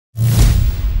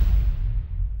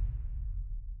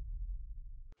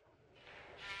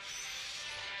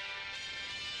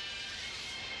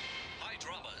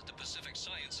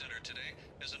Science Center today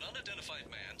as an unidentified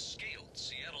man scaled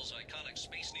Seattle's iconic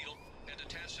Space Needle and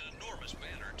attached an enormous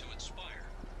banner to its spire.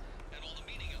 And while the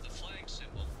meaning of the flag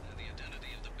symbol and the identity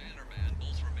of the banner man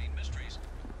both remain mysteries,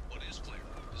 what is clear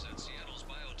is that Seattle's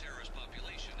bioterrorist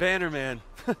population... Banner man.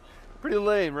 Pretty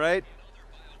lame, right? In other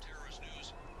bioterrorist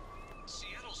news,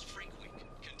 Seattle's Freak Week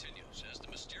continues as the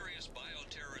mysterious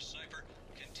bioterrorist sniper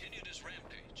continued his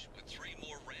rampage with 3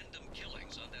 more random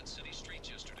killings on that city streets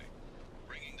yesterday,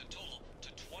 bringing the total to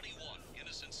 21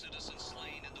 innocent citizens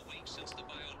slain in the week since the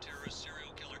bioterrorist serial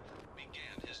killer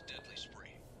began his deadly spree.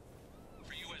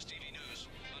 For US TV News,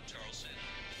 I'm Charles Sand.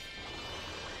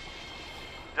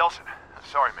 Delson,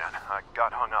 sorry man, I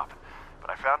got hung up. But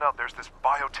I found out there's this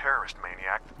bioterrorist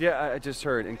maniac. Yeah, I just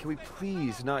heard. And can we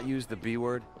please not use the B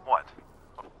word? What?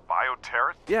 A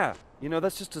bioterrorist? Yeah, you know,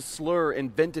 that's just a slur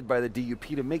invented by the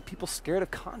DUP to make people scared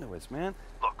of conduits, man.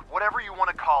 Look, whatever you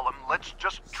want to call him, let's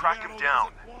just track him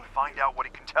down. Find out what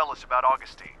he can tell us about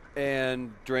Augustine.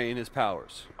 And drain his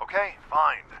powers. Okay,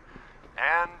 fine.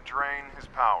 And drain his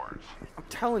powers. I'm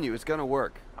telling you, it's gonna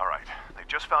work. All right, they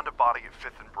just found a body at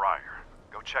 5th and Briar.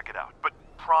 Go check it out. But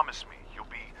promise me you'll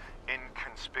be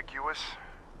inconspicuous?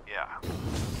 Yeah.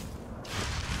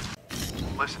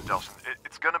 Listen, Delson,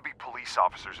 it's gonna be police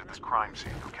officers at this crime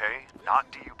scene, okay? Not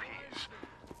DUPs.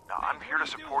 Now, I'm here to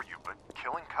support you, but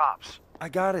killing cops... I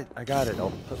got it.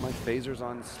 I'll put my phasers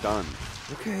on stun.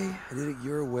 Okay, I did it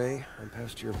your way. I'm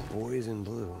past your boys in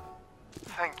blue.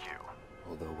 Thank you.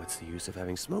 Although, what's the use of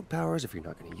having smoke powers if you're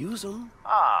not gonna use them?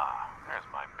 Ah, there's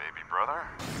my baby brother.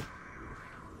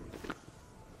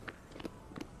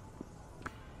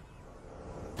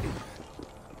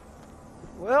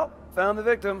 Well, found the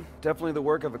victim. Definitely the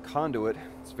work of a conduit.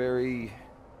 It's very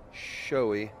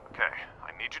showy. Okay,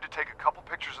 I need you to take a couple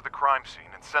pictures of the crime scene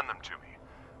and send them to me.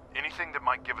 Anything that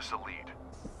might give us a lead.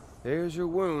 There's your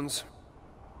wounds.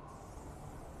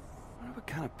 I wonder what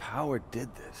kind of power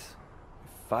did this?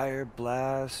 Fire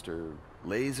blast or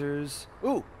lasers?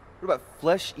 Ooh, what about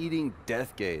flesh-eating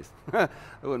death gaze? I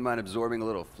wouldn't mind absorbing a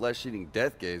little flesh-eating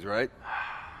death gaze, right?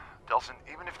 Delson,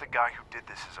 even if the guy who did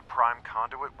this is a prime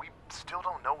conduit, we still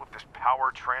don't know if this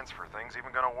power transfer thing's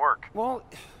even gonna work. Well,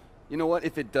 you know what?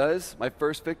 If it does, my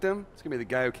first victim, it's gonna be the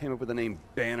guy who came up with the name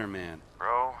Banner Man.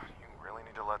 Bro, you really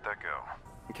need to let that go.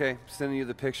 Okay, sending you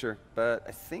the picture, but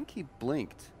I think he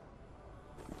blinked.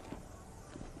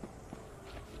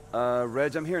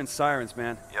 Reg, I'm hearing sirens,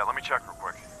 man. Yeah, let me check real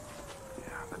quick. Yeah,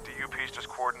 the DUP's just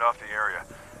cordoned off the area.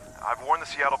 I've warned the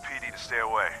Seattle PD to stay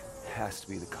away. Has to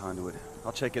be the conduit.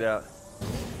 I'll check it out.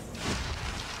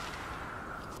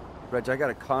 Reg, I got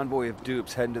a convoy of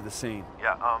dupes heading to the scene.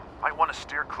 Yeah, might want to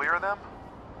steer clear of them?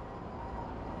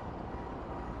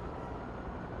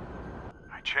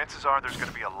 Alright, chances are there's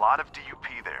gonna be a lot of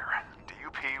DUP there.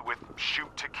 DUP with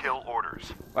shoot-to-kill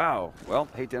orders. Wow, well,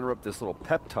 hate to interrupt this little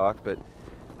pep talk, but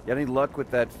you got any luck with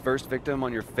that first victim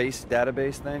on your face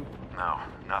database thing? No,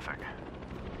 nothing.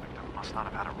 Victim must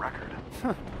not have had a record.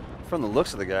 Huh. From the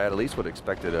looks of the guy, I at least would have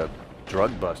expected a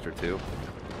drug bust or two.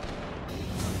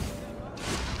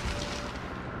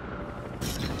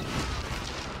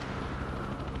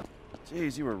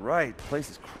 Jeez, you were right. The place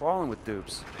is crawling with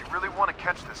dupes. They really want to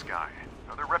catch this guy. You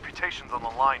know, their reputation's on the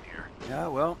line here. Yeah,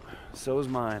 well, so is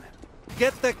mine.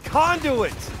 Get the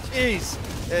conduit! Jeez,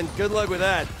 and good luck with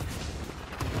that.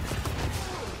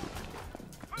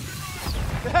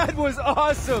 That was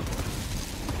awesome!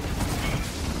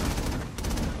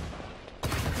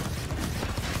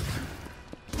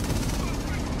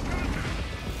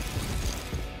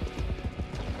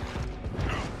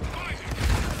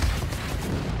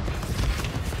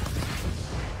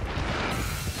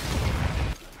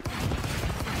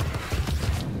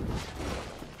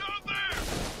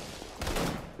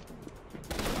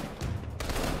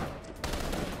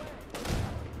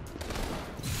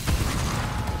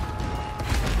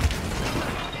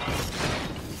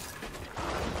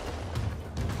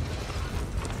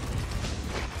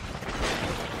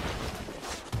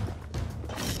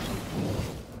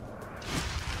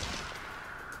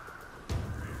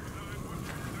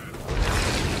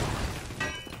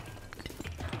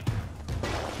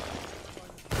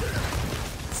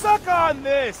 Suck on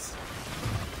this!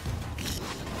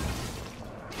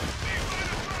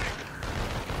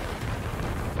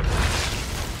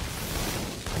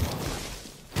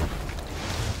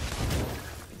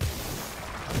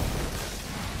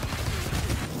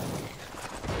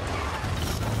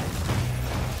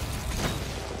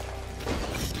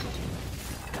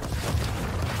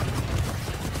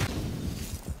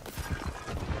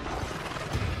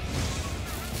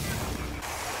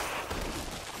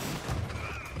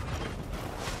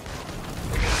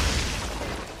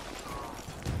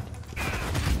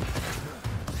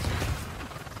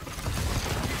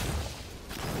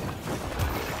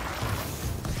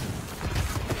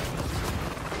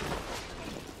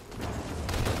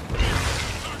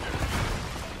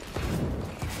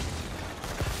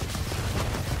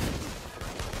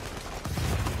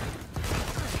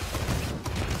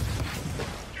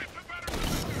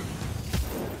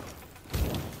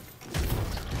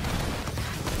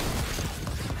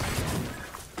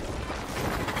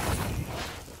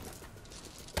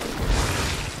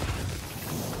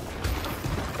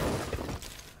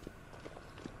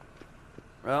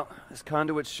 Well, this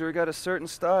conduit sure got a certain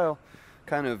style.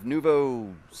 Kind of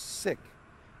nouveau sick.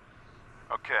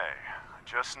 Okay, I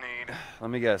just need... Let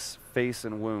me guess, face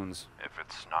and wounds. If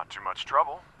it's not too much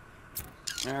trouble.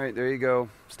 Alright, there you go.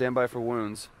 Stand by for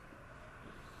wounds.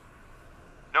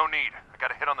 No need. I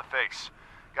got a hit on the face.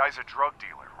 Guy's a drug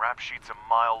dealer. Rap sheet's a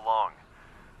mile long.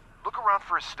 Look around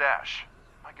for his stash.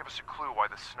 Might give us a clue why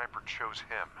the sniper chose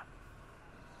him.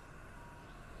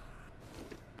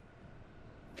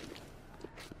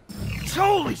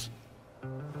 Holy!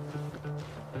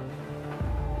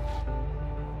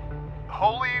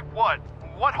 Holy what?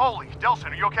 What holy?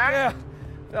 Delson, are you okay? Yeah,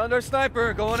 found our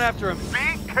sniper, going after him.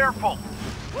 Be careful!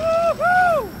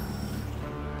 Woo-hoo!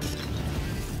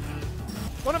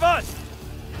 One of us!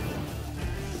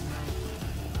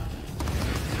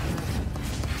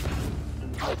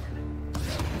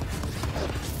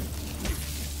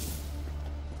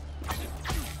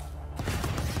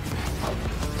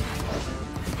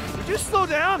 Would you slow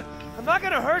down? I'm not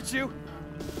gonna hurt you.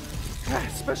 God,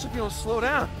 especially if you don't slow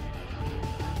down.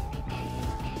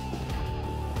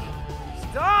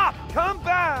 Stop! Come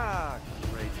back!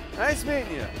 Great. Nice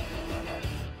meeting you.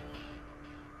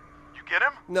 You get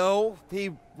him? No,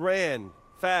 he ran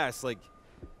fast, like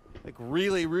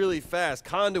really, really fast.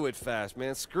 Conduit fast,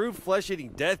 man. Screw flesh-eating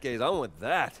death gaze. I want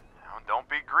that. Now, don't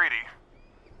be greedy.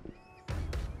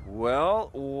 Well,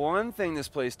 one thing this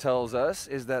place tells us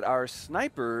is that our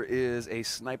sniper is a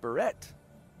sniperette.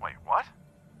 Wait, what?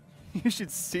 You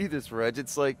should see this, Reg.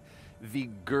 It's like the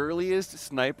girliest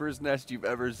sniper's nest you've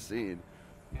ever seen.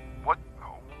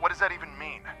 What does that even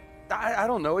mean? I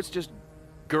don't know. It's just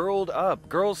girled up.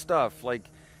 Girl stuff. Like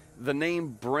the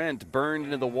name Brent burned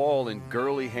into the wall in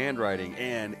girly handwriting.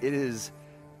 And it is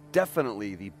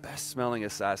definitely the best smelling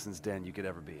assassin's den you could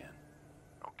ever be in.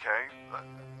 Okay.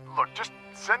 Look, just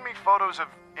send me photos of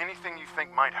anything you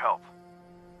think might help.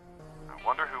 I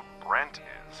wonder who Brent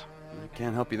is. I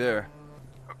can't help you there.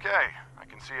 Okay, I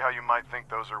can see how you might think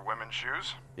those are women's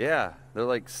shoes. Yeah, they're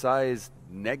like size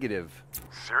negative.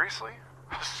 Seriously?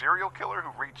 A serial killer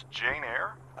who reached Jane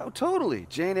Eyre? Oh, totally.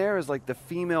 Jane Eyre is like the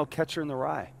female Catcher in the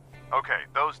Rye. Okay,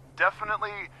 those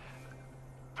definitely,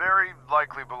 very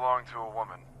likely belong to a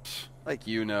woman. Like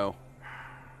you know.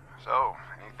 So,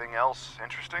 anything else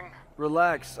interesting?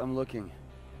 Relax, I'm looking.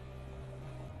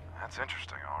 That's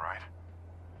interesting, all right.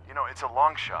 You know, it's a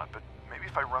long shot, but maybe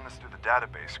if I run this through the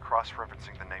database,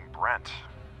 cross-referencing the name Brent,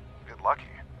 I'll get lucky.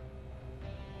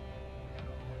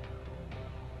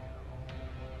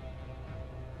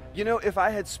 You know, if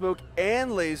I had smoke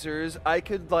and lasers, I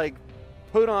could, like,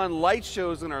 put on light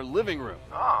shows in our living room.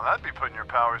 Oh, that'd be putting your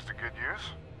powers to good use.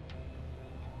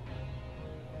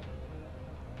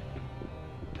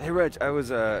 Hey, Reg, I was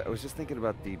just thinking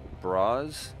about the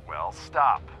bras. Well,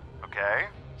 stop, okay?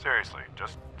 Seriously,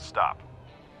 just stop.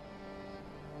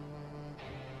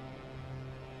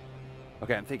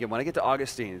 Okay, I'm thinking when I get to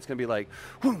Augustine, it's gonna be like,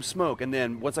 whoom, smoke, and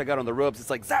then once I got on the ropes,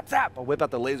 it's like, zap, zap, I'll whip out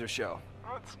the laser show.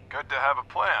 Well, it's good to have a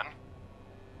plan.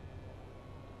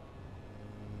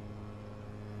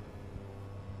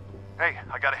 Hey,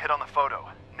 I got a hit on the photo.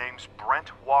 Name's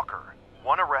Brent Walker.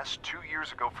 One arrest 2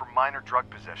 years ago for minor drug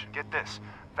possession. Get this,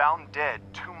 found dead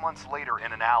 2 months later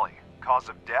in an alley. Cause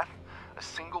of death? A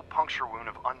single puncture wound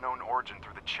of unknown origin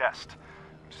through the chest.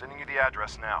 I'm sending you the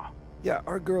address now. Yeah,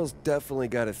 our girl's definitely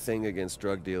got a thing against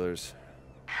drug dealers.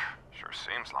 Sure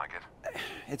seems like it.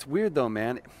 It's weird though,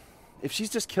 man. If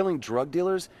she's just killing drug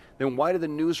dealers, then why do the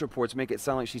news reports make it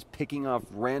sound like she's picking off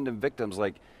random victims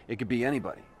like it could be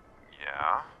anybody?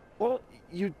 Yeah? Well,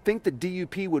 you'd think the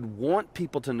DUP would want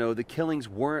people to know the killings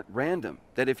weren't random.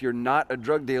 That if you're not a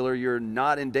drug dealer, you're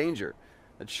not in danger.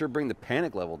 That'd sure bring the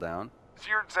panic level down. So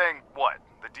you're saying what?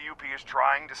 The DUP is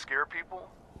trying to scare people?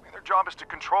 I mean, their job is to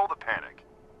control the panic.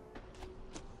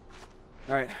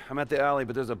 All right, I'm at the alley,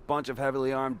 but there's a bunch of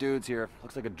heavily armed dudes here.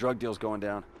 Looks like a drug deal's going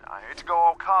down. I hate to go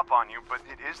all cop on you, but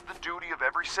it is the duty of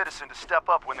every citizen to step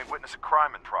up when they witness a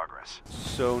crime in progress.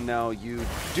 So now you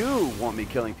do want me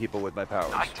killing people with my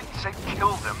powers? I didn't say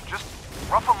kill them, just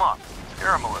rough them up,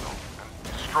 scare them a little,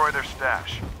 and destroy their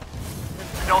stash.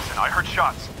 Nelson, I heard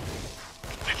shots.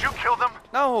 Did you kill them?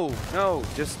 No,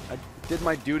 just I did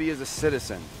my duty as a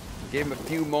citizen. Gave them a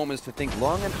few moments to think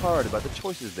long and hard about the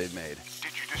choices they've made.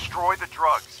 Did you destroy the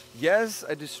drugs? Yes,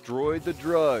 I destroyed the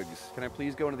drugs. Can I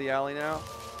please go into the alley now?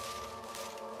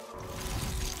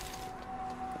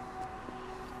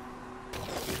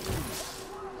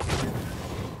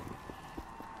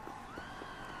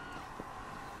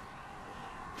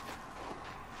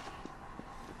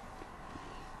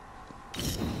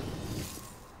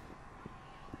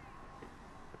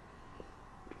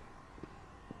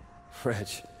 Reg,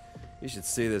 You should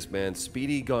see this, man.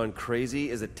 Speedy Gone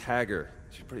Crazy is a tagger.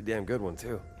 She's a pretty damn good one,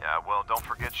 too. Yeah, well, don't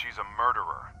forget she's a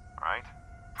murderer, right?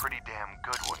 Pretty damn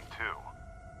good one, too.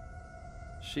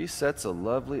 She sets a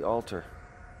lovely altar.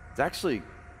 It's actually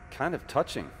kind of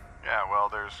touching. Yeah, well,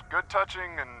 there's good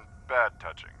touching and bad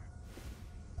touching.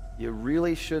 You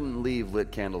really shouldn't leave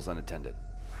lit candles unattended.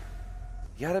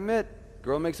 You gotta admit,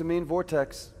 girl makes a mean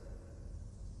vortex.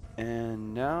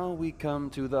 And now we come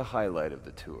to the highlight of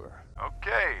the tour.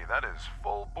 Okay, that is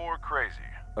full-bore crazy.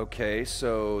 Okay,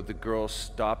 so the girl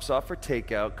stops off for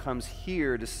takeout, comes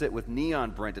here to sit with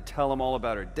Neon Brent to tell him all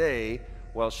about her day,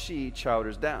 while she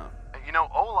chowders down. You know,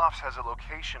 Olaf's has a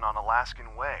location on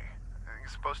Alaskan Way.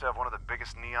 He's supposed to have one of the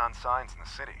biggest neon signs in the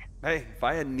city. Hey, if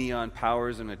I had neon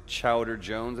powers and a Chowder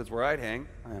Jones, that's where I'd hang.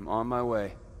 I am on my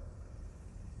way.